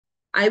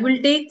I will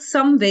take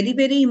some very,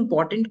 very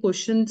important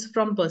questions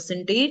from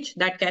percentage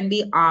that can be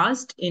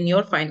asked in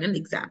your final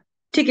exam.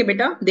 ठीक है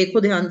बेटा,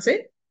 देखो ध्यान से.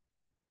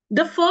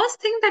 The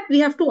first thing that we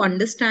have to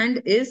understand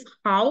is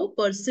how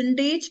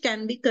percentage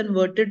can be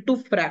converted to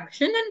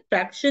fraction and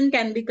fraction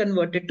can be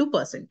converted to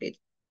percentage.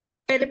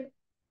 पहले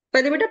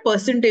पहले बेटा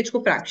percentage को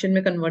फ्रैक्शन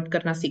में कन्वर्ट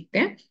करना सीखते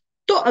हैं.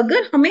 तो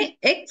अगर हमें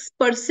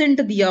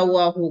x% दिया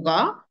हुआ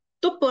होगा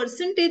तो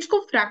परसेंटेज को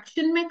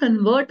फ्रैक्शन में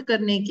कन्वर्ट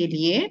करने के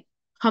लिए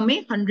हमें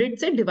 100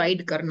 से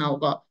डिवाइड करना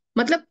होगा.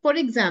 मतलब for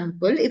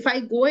example if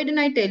I go and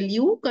I tell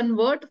you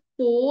convert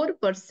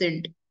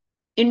 4%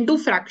 into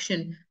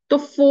fraction, तो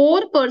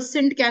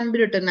 4% can be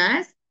written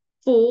as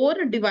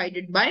 4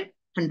 divided by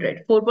 100.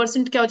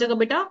 4% क्या हो जाएगा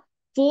बेटा?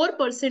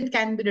 4%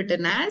 can be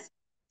written as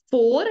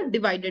 4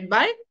 divided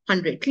by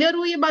 100. Clear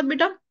हुई ये बात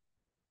बेटा?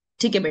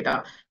 ठीक है बेटा.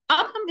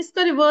 अब हम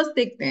इसका रिवर्स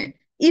देखते हैं.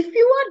 If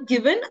you are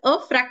given a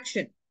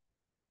fraction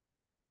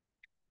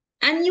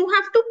and you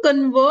have to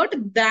convert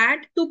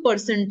that to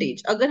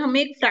percentage, अगर हमें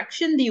एक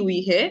फ्रैक्शन दी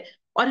हुई है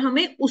और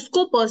हमें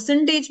उसको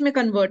परसेंटेज में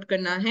कन्वर्ट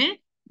करना है,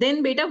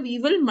 देन बेटा वी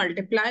विल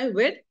मल्टीप्लाई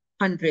विद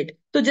 100.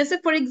 तो जैसे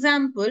for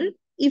example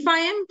if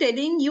I am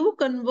telling you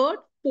convert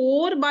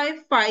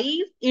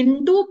 4/5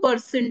 into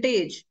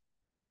percentage,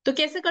 तो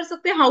कैसे कर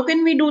सकते हैं? How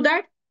can we do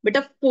that?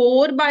 बेटा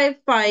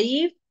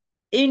 4/5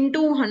 into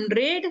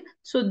 100,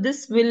 so this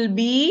will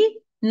be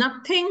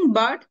nothing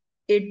but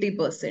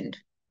 80%.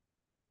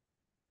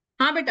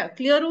 हाँ बेटा,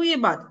 क्लियर हुई ये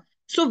बात?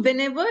 So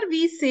whenever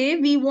we say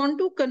we want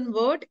to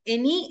convert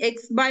any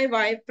x by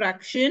y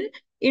fraction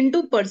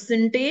into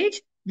percentage,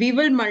 we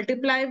will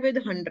multiply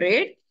with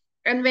 100.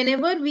 And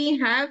whenever we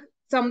have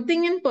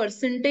something in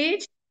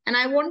percentage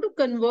and I want to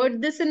convert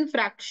this in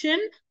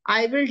fraction,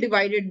 I will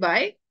divide it by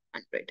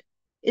 100.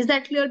 Is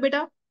that clear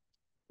beta?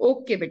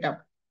 Okay beta.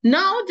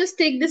 Now just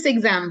take this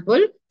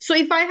example. So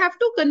if I have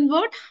to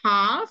convert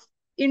half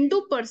into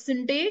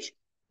percentage,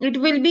 it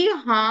will be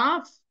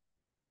half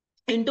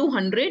into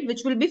 100,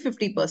 which will be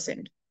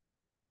 50%.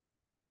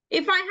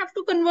 If I have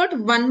to convert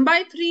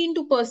 1/3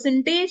 into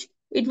percentage,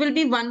 it will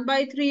be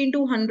 1/3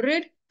 into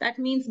 100.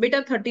 That means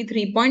beta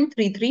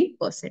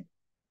 33.33%.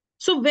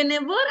 So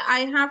whenever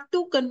I have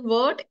to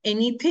convert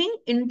anything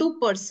into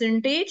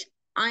percentage,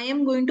 I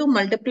am going to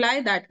multiply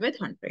that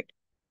with 100.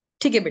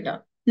 ठीक है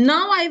बेटा.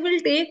 Now I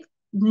will take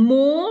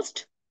most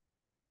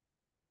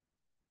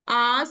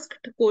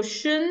asked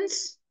questions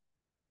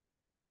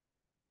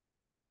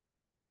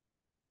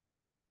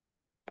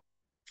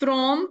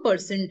from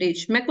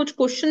percentage. मैं कुछ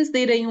questions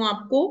दे रही हूं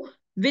आपको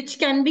which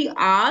can be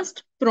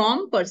asked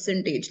from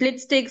percentage.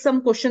 Let's take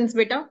some questions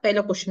बेटा.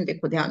 पहला क्वेश्चन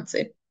देखो ध्यान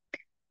से.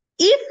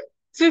 If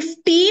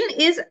 15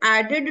 is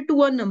added to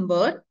a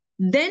number,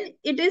 then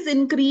it is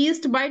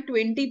increased by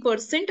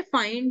 20%.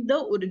 Find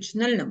the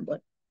original number.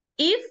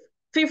 If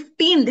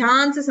 15,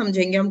 ध्यान से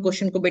समझेंगे हम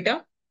क्वेश्चन को बेटा.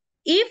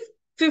 If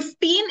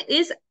 15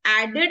 is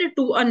added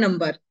to a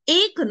number,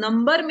 एक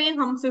नंबर में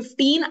हम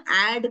 15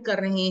 ऐड कर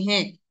रहे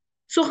हैं,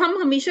 सो हम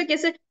हमेशा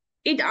कैसे,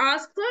 it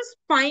asks us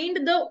find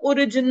the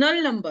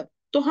original number,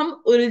 तो हम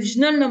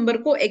ओरिजिनल नंबर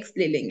को x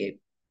ले लेंगे.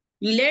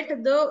 Let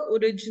the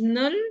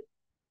original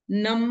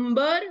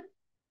number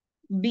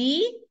B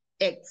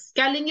x.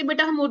 क्या लेंगे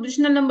बेटा हम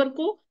ओरिजिनल नंबर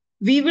को?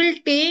 We will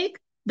take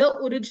the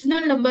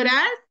original number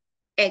as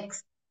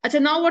x. अच्छा,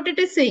 now what it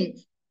is saying,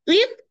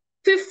 if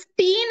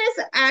 15 is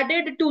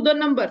added to the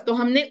number, तो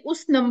हमने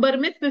उस नंबर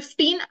में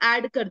 15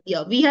 ऐड कर दिया.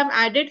 We have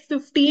added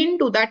 15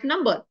 to that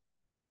number.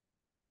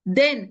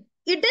 Then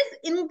it is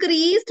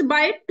increased by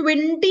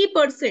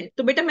 20%.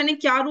 तो बेटा मैंने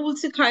क्या रूल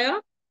सिखाया?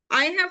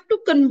 I have to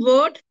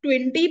convert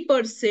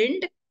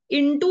 20%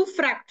 into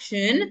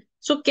fraction.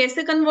 So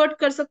कैसे convert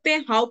कर सकते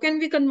हैं? How can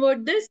we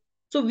convert this?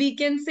 So we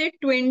can say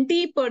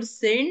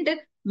 20%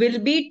 will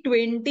be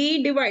 20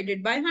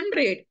 divided by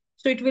 100.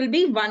 So it will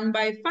be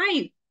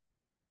 1/5.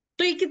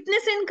 तो ये कितने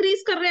से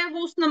इंक्रीज कर रहे हैं वो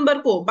उस नंबर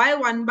को? बाय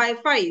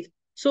 1/5.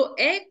 सो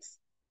x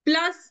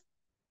plus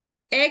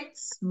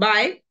x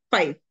bye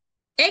 5,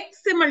 x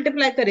से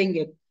मल्टीप्लाई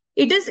करेंगे.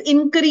 It is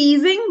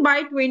increasing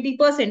by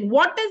 20%.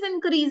 What is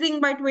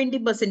increasing by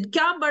 20%?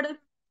 क्या बढ़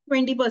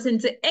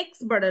 20% से?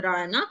 x बढ़ रहा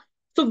है ना.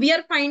 So we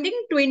are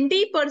finding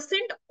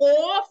 20%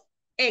 of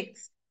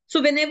x. So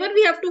whenever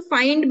we have to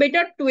find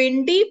बेटा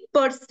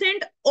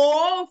 20%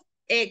 of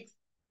x,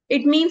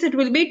 it means it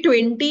will be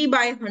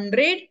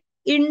 20/100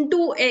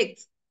 into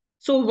x.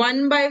 So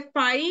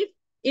 1/5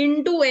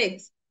 into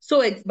x. So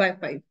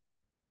x/5.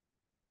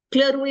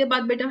 Clear हुई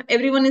बात बेटा?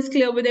 Everyone is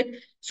clear with it?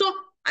 So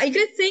it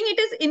is saying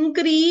it is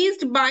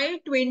increased by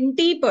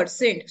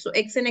 20%. So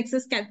x and x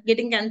is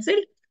getting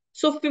cancelled.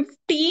 So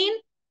 15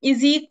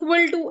 is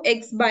equal to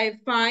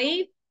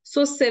x/5.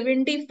 So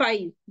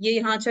 75. ये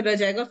यहाँ चला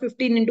जाएगा.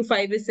 15 into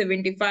 5 is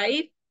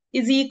 75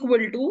 is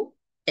equal to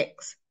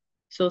x.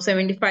 So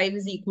 75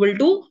 is equal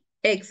to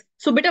x.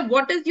 So beta,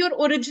 what is your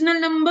original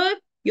number?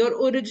 Your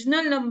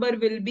original number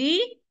will be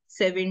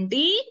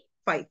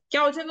 75.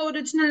 क्या हो जाएगा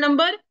original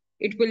number?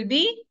 It will be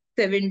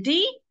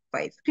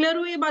 75. Clear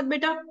हुई ये बात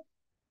बेटा?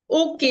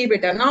 Okay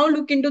बेटा. Now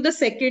look into the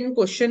second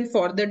question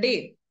for the day.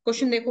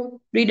 Question देखो.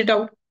 Read it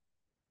out.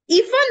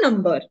 If a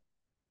number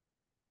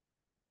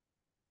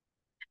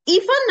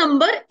if a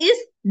number is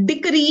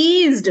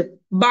decreased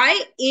by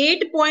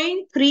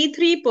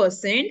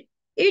 8.33%,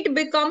 it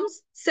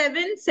becomes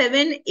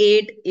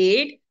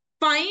 7788.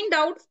 Find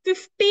out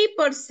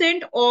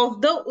 50%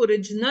 of the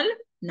original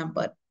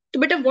number.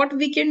 So beta, what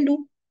we can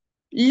do?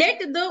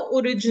 Let the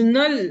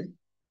original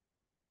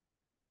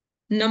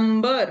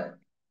number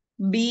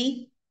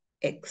be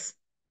x.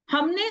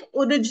 हमने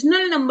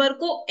original number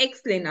को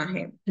x लेना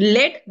है.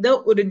 Let the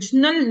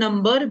original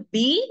number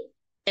B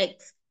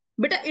x.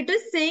 बेटा it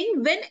is saying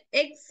when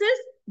x is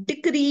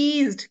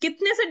decreased.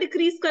 कितने से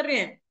decrease कर रहे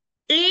हैं?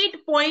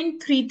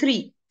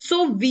 8.33.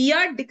 So we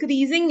are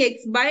decreasing x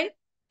bye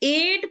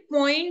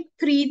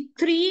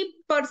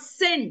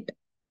 8.33%.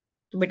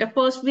 तो बेटा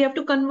first we have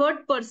to convert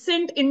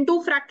percent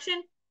into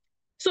fraction.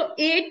 So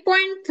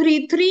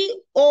 8.33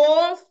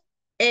 of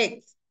x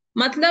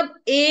मतलब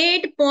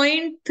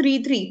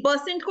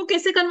 8.33%. को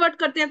कैसे कन्वर्ट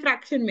करते हैं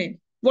फ्रैक्शन में?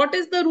 What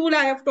is the rule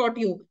I have taught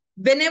you?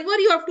 whenever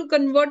you have to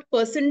convert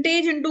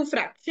percentage into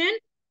fraction,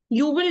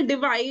 you will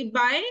divide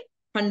by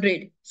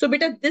 100. So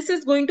beta this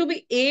is going to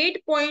be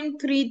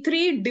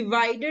 8.33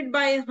 divided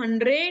by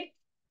 100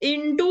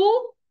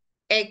 into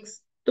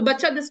x. तो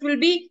बच्चा this will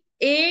be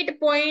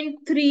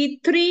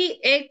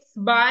 8.33x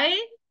by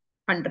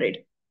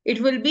 100.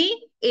 It will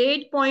be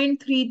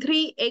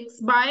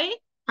 8.33x by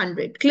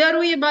 100. Clear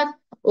हुई ये बात?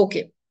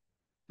 Okay.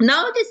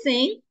 Now it is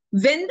saying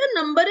when the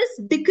number is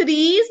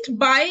decreased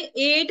by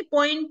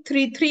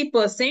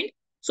 8.33%,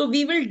 so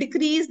we will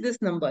decrease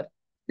this number.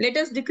 Let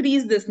us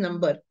decrease this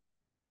number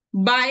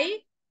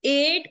by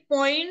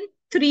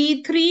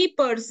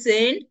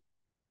 8.33%.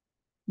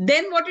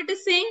 Then what it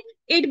is saying?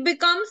 It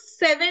becomes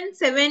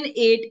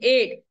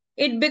 7788.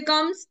 It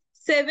becomes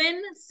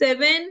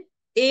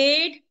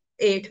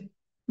 7788.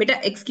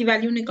 Beta x की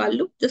value निकाल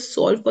लो. Just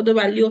solve for the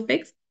value of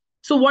x.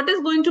 So what is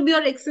going to be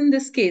your x in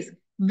this case?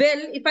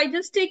 Well, if I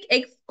just take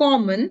x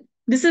common,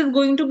 this is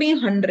going to be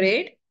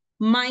 100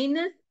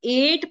 minus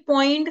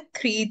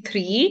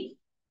 8.33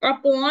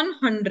 upon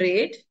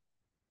 100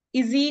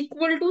 is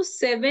equal to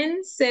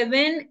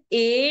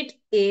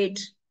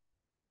 7788.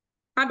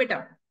 हाँ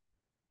बेटा,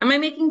 am I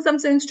making some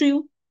sense to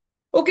you?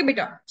 Okay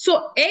beta,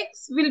 so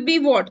x will be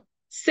what?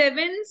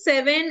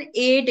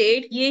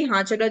 7788. ये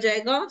यहाँ चला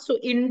जाएगा. So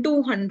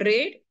into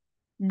 100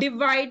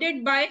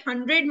 divided by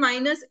 100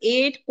 minus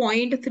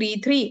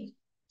 8.33.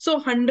 So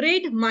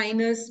 100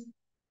 minus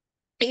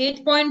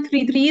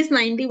 8.33 is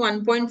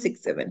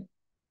 91.67.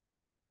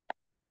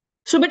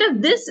 So beta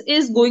this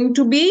is going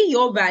to be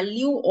your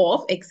value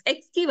of x.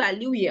 x की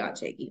value ये आ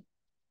जाएगी.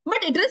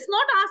 But it is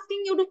not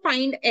asking you to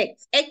find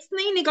x. x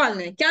नहीं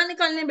निकालना है. क्या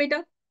निकालना है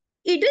बेटा?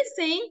 It is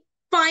saying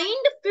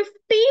find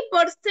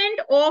 50%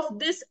 of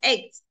this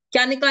x.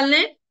 क्या निकालना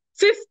है?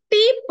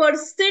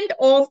 50%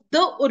 of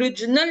the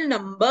original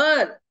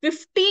number.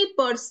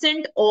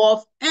 50%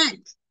 of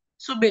x.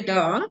 So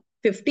बेटा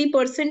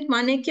 50%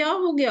 माने क्या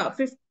हो गया?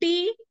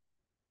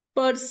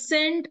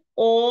 50%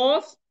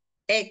 of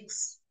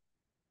x.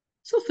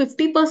 So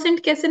 50%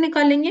 कैसे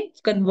निकालेंगे?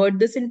 Convert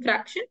this in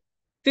fraction.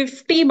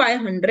 50 by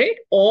 100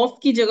 of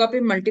की जगह पे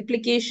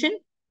multiplication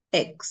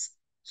x.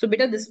 So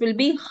बेटा this will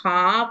be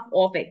half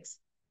of x.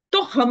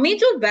 तो हमें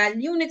जो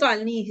value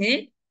निकालनी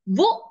है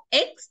वो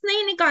x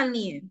नहीं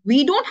निकालनी है.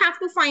 We don't have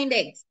to find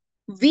x.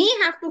 We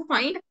have to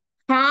find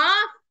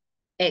half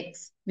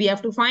x. We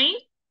have to find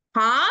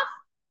half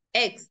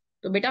x.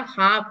 तो बेटा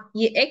half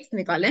ये x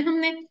निकाले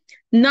हमने.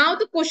 Now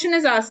the question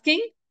is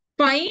asking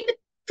find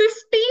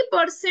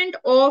 50%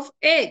 of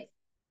x.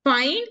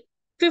 Find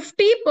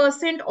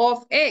 50%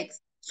 of x.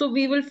 So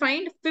we will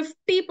find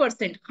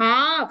 50%,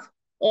 half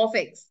of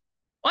x.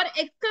 और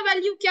x का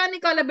value क्या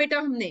निकाला बेटा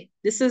हमने?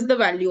 This is the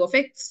value of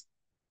x.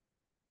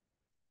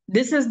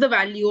 This is the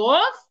value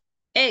of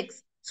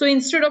x. So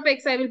instead of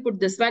x, I will put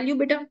this value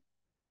बेटा.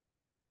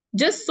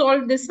 Just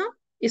solve this.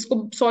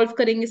 इसको solve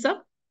करेंगे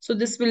सब. So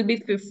this will be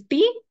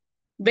 50.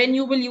 When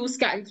you will use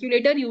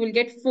calculator, you will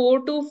get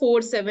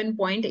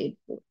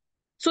 4247.84.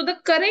 So the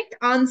correct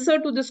answer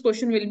to this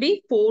question will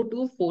be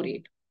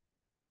 4248.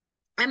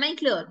 Am I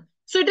clear?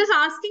 So it is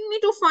asking me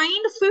to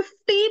find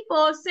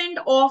 50%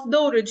 of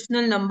the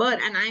original number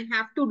and I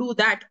have to do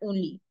that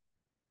only.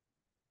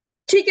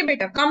 ठीक है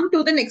बेटा, come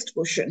to the next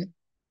question.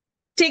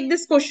 Take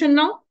this question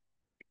now.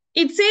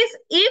 It says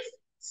if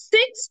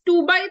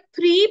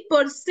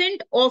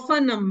 62/3% of a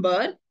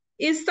number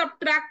is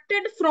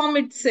subtracted from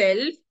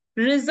itself,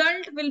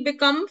 result will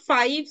become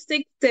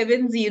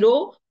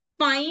 5670.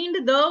 Find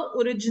the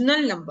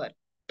original number.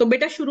 तो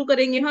बेटा शुरू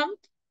करेंगे हम.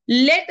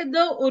 Let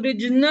the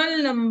original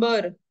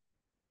number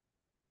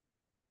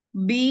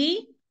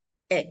be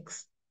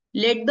x.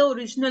 Let the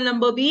original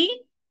number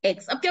be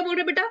x. अब क्या बोल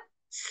रहे बेटा?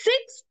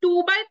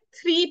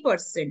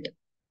 62/3%.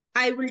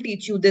 I will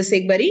teach you this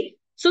एक बारी.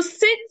 So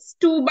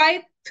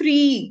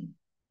 62/3.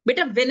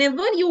 बेटा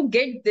whenever you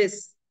get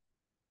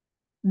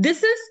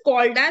this is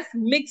called as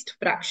mixed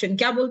fraction.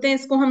 क्या बोलते हैं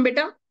इसको हम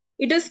बेटा?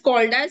 It is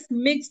called as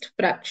mixed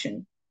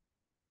fraction.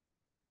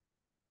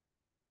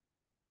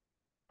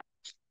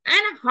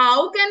 And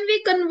how can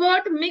we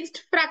convert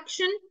mixed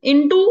fraction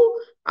into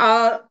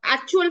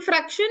actual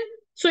fraction?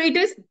 So it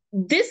is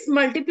this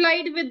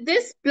multiplied with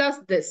this plus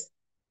this.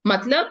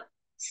 Matlab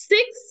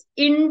 6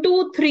 into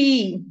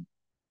 3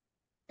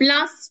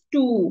 plus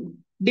 2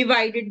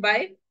 divided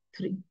by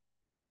 3.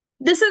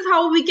 This is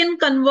how we can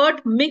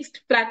convert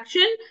mixed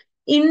fraction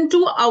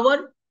into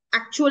our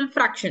actual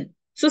fraction.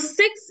 So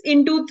 6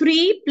 into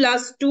 3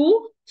 plus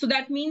 2. So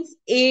that means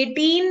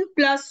 18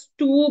 plus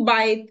 2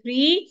 by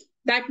 3.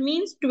 That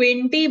means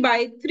 20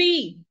 by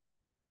 3.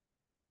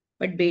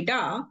 But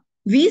beta,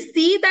 we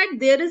see that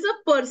there is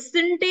a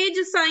percentage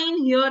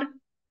sign here.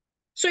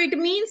 So it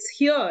means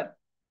here,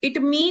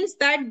 it means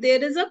that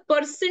there is a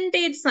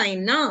percentage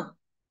sign now.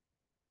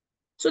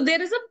 So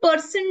there is a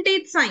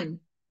percentage sign.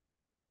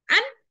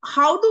 And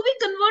how do we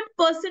convert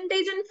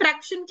percentage and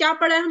fraction? क्या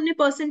पढ़ा है हमने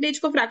percentage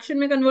को fraction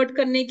में convert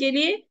करने के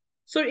लिए?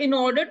 So in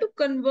order to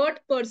convert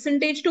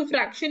percentage to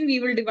fraction, we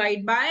will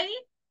divide by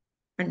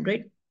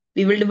 100.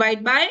 We will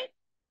divide by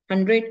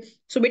 100.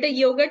 So बेटा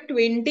ये होगा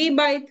 20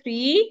 by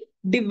 3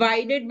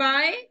 divided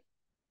by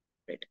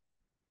 100.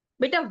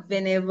 Beta,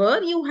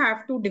 whenever you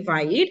have to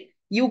divide,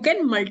 you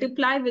can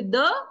multiply with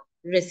the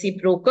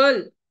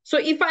reciprocal. So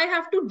if I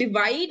have to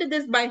divide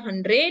this by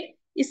 100,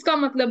 इसका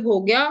मतलब हो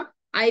गया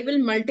I will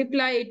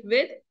multiply it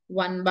with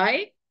 1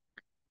 by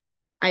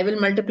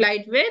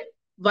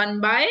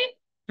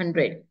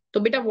 100. So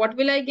beta, what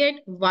will I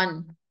get?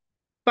 1,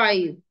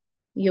 5.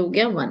 ये हो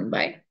गया 1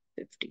 by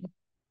 15.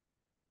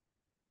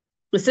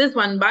 This is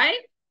 1 by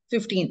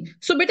 15.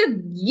 So beta,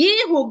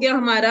 ये हो गया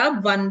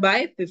हमारा 1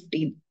 by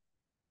 15.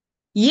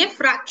 ये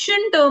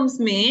फ्रैक्शन टर्म्स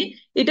में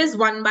it is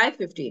 1 by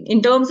 15.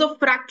 In terms of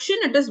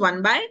fraction it is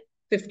 1 by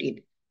 15.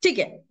 ठीक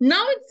है.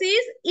 Now it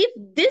says if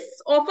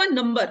this of a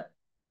number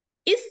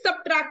is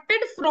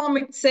subtracted from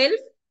itself,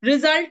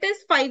 result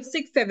is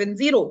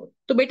 5670.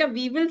 तो बेटा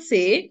we will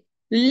say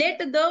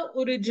let the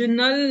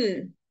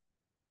original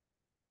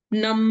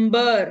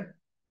number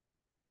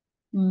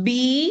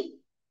B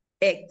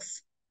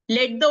x.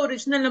 Let the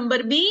original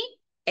number B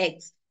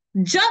x.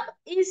 जब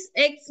इस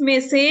x में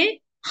से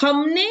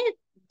हमने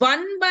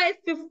 1 by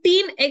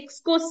 15x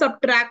को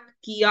subtract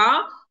किया,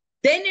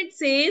 then it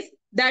says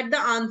that the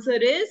answer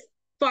is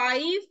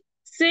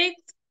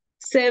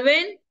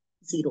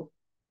 5670.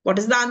 What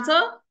is the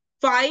answer?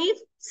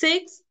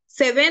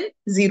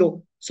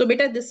 5670. So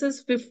beta, this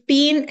is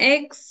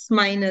 15x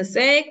minus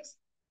x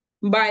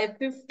by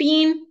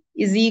 15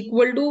 is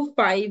equal to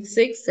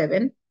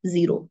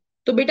 5670.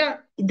 तो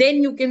बेटा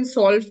then you can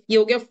solve. ये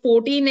हो गया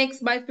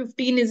 14x by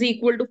 15 is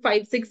equal to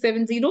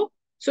 5670.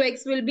 So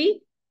x will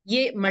be,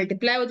 ये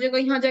multiply हो जाएगा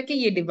यहाँ जाके,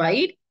 ये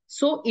divide.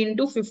 So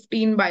into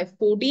 15 by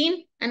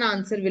 14 and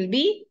answer will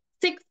be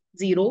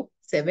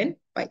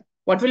 6075.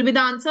 What will be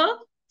the answer?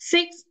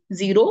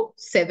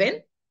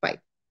 6075.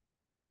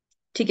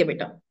 ठीक है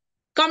बेटा.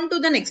 Come to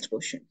the next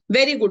question.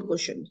 Very good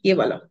question. ये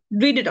वाला.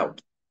 Read it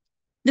out.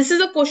 This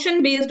is a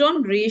question based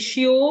on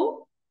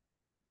ratio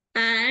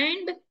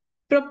and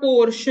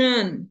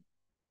proportion.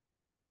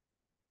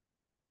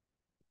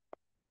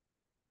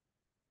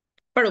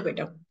 पढ़ो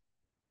बेटा.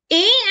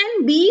 A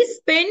and B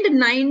spend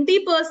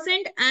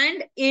 90%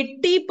 and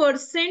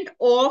 80%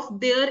 of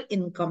their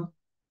income.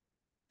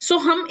 So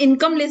हम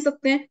income ले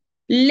सकते हैं.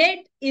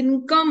 Let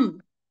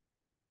income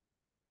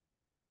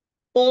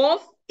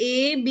of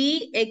A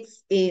be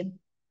XA.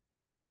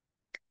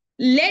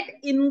 Let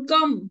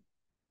income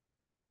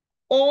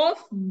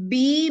of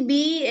B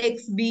be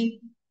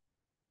XB.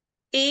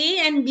 A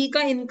and B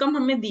का income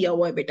हमें दिया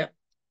हुआ है बेटा.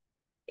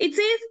 It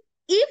says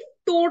if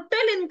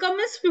total income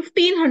is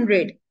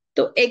 1500,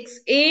 तो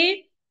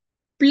XA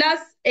plus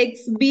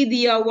XB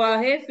दिया हुआ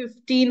है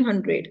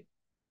 1500.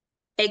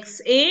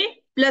 XA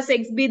plus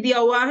XB दिया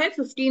हुआ है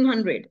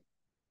 1500.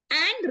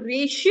 And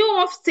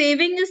ratio of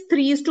saving is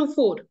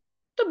 3:4.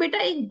 तो बेटा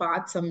एक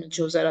बात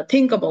समझो जरा,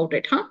 think about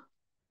it, हाँ.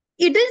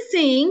 It is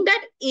saying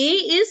that A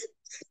is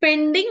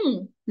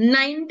spending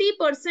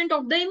 90%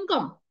 of the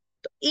income.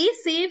 तो A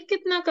save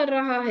कितना कर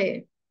रहा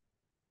है?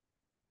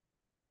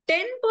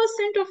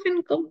 10% of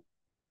income.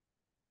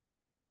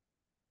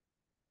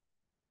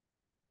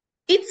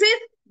 It says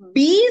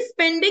B is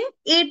spending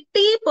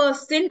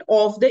 80%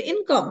 of the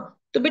income.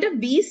 तो बेटा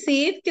B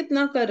save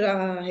कितना कर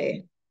रहा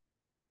है?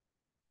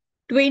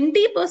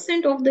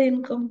 20% of the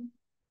income.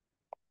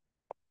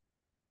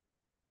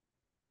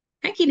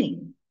 है कि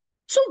नहीं?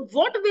 So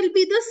what will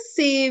be the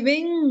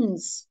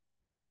savings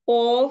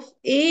of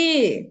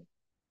A?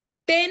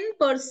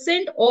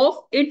 10% of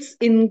its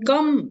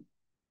income.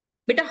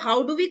 Beta,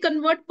 how do we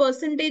convert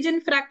percentage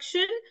and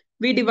fraction?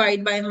 We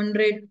divide by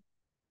 100.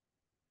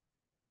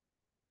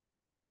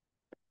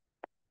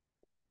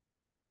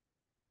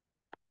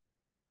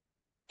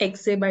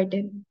 XA by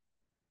 10.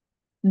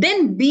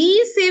 Then B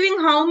is saving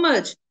how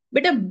much?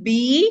 Beta,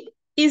 B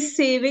is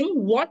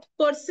saving what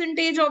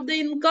percentage of the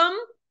income?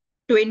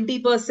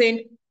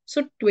 20%.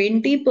 So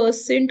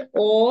 20%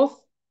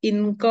 of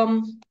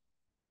income.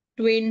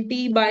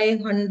 20 by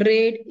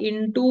 100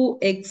 into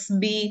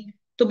XB.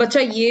 तो बच्चा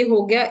ये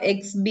हो गया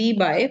XB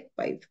by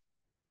 5.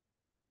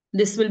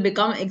 This will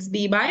become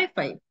XB by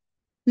 5.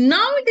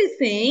 Now it is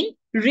saying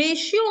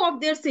ratio of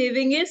their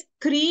saving is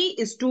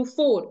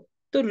 3:4.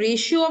 तो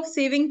ratio of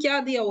saving क्या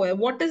दिया हुआ है?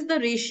 What is the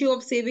ratio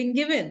of saving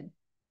given?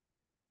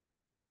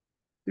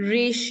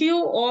 Ratio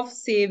of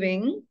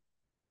saving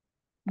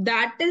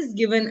that is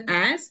given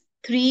as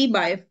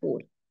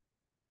 3/4।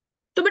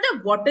 तो बेटा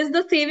what is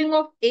the saving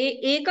of ए?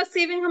 ए का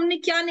saving हमने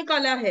क्या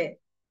निकाला है?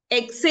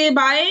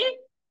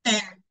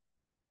 XA/10।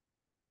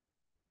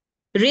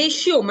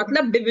 रेशियो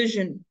मतलब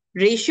डिविजन,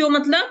 रेशियो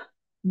मतलब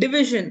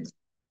division.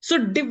 So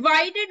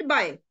divided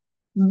by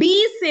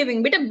B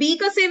saving. बेटा बी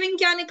का सेविंग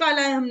क्या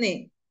निकाला है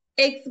हमने?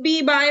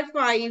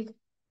 XB/5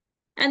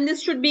 and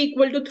this should be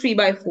equal to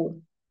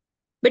 3/4.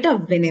 Beta,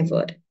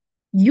 whenever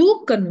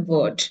you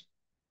convert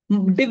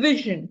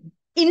division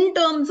in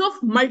terms of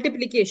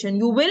multiplication,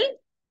 you will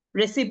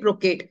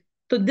reciprocate.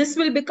 So this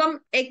will become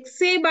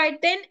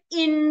XA/10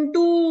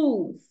 into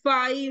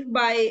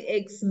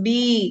 5/XB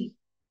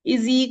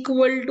is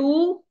equal to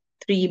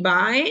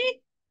 3/4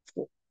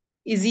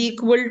 is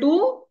equal to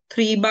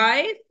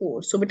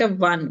 3/4. So beta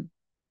 1,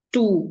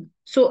 2.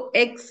 So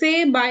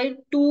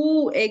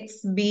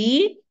XA/2XB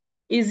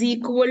is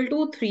equal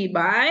to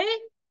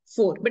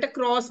 3/4. But a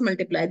cross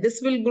multiply.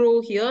 This will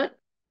grow here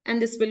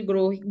and this will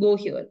go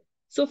here.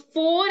 So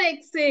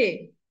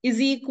 4XA is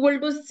equal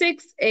to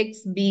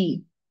 6XB.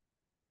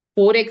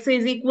 4XA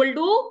is equal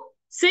to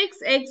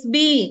 6XB.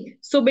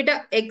 So beta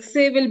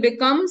XA will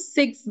become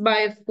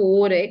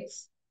 6/4X.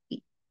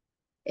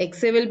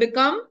 XA will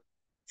become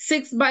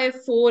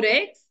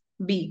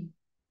 6/4XB.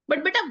 But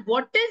beta,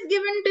 what is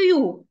given to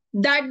you?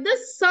 That the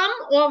sum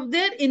of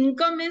their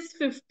income is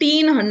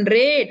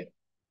 1500.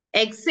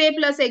 XA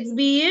plus XB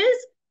is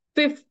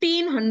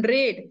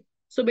 1500.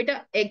 So beta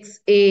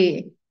XA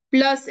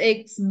plus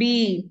XB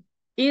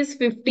is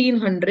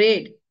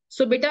 1500.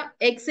 So beta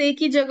XA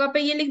की जगह पे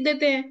ये लिख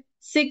देते हैं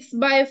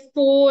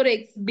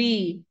 6/4XB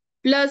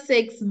plus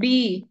XB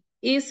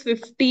is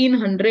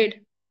 1500.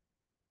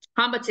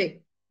 हाँ बच्चे,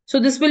 so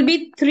this will be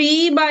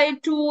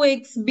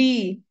 3/2XB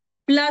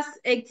plus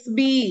XB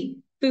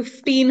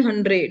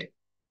 1500.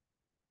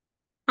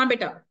 हाँ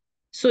बेटा,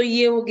 सो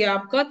ये हो गया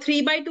आपका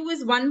 3/2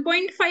 इज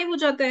 1.5 हो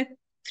जाता है।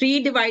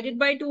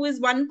 3/2 इज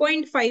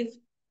 1.5।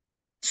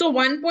 सो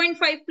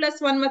 1.5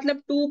 + 1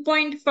 मतलब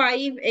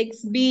 2.5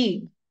 XB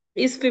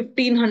इज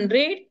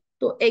 1500।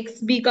 तो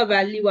XB का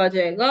वैल्यू आ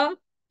जाएगा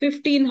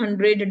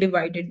 1500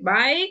 डिवाइडेड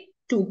बाय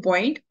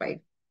 2.5।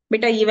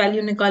 बेटा ये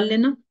वैल्यू निकाल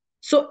लेना।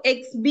 सो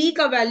XB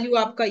का वैल्यू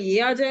आपका ये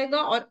आ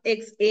जाएगा और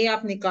XA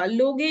आप निकाल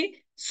लोगे।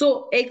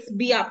 सो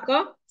XB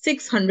आपका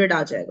 600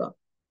 आ जाएगा।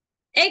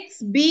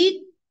 XB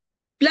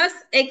प्लस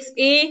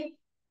XA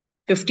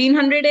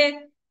 1500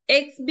 है,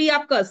 XB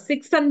आपका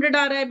 600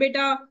 आ रहा है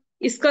बेटा,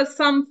 इसका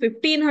सम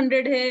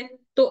 1500 है,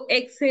 तो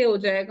XA हो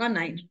जाएगा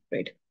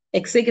 900।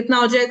 XA कितना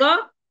हो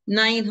जाएगा?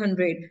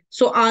 900।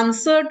 So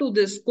answer to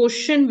this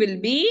question will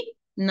be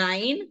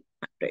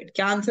 900।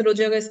 क्या आंसर हो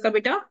जाएगा इसका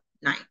बेटा?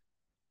 9।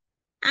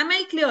 M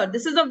I clear?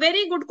 This is a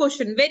very good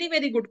question, very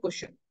very good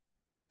question.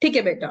 ठीक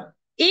है बेटा,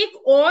 एक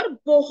और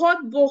बहुत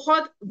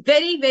बहुत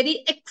very very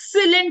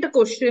excellent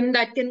question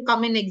that can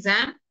come in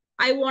exam.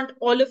 I want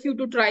all of you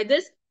to try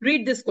this.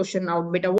 Read this question out, beta.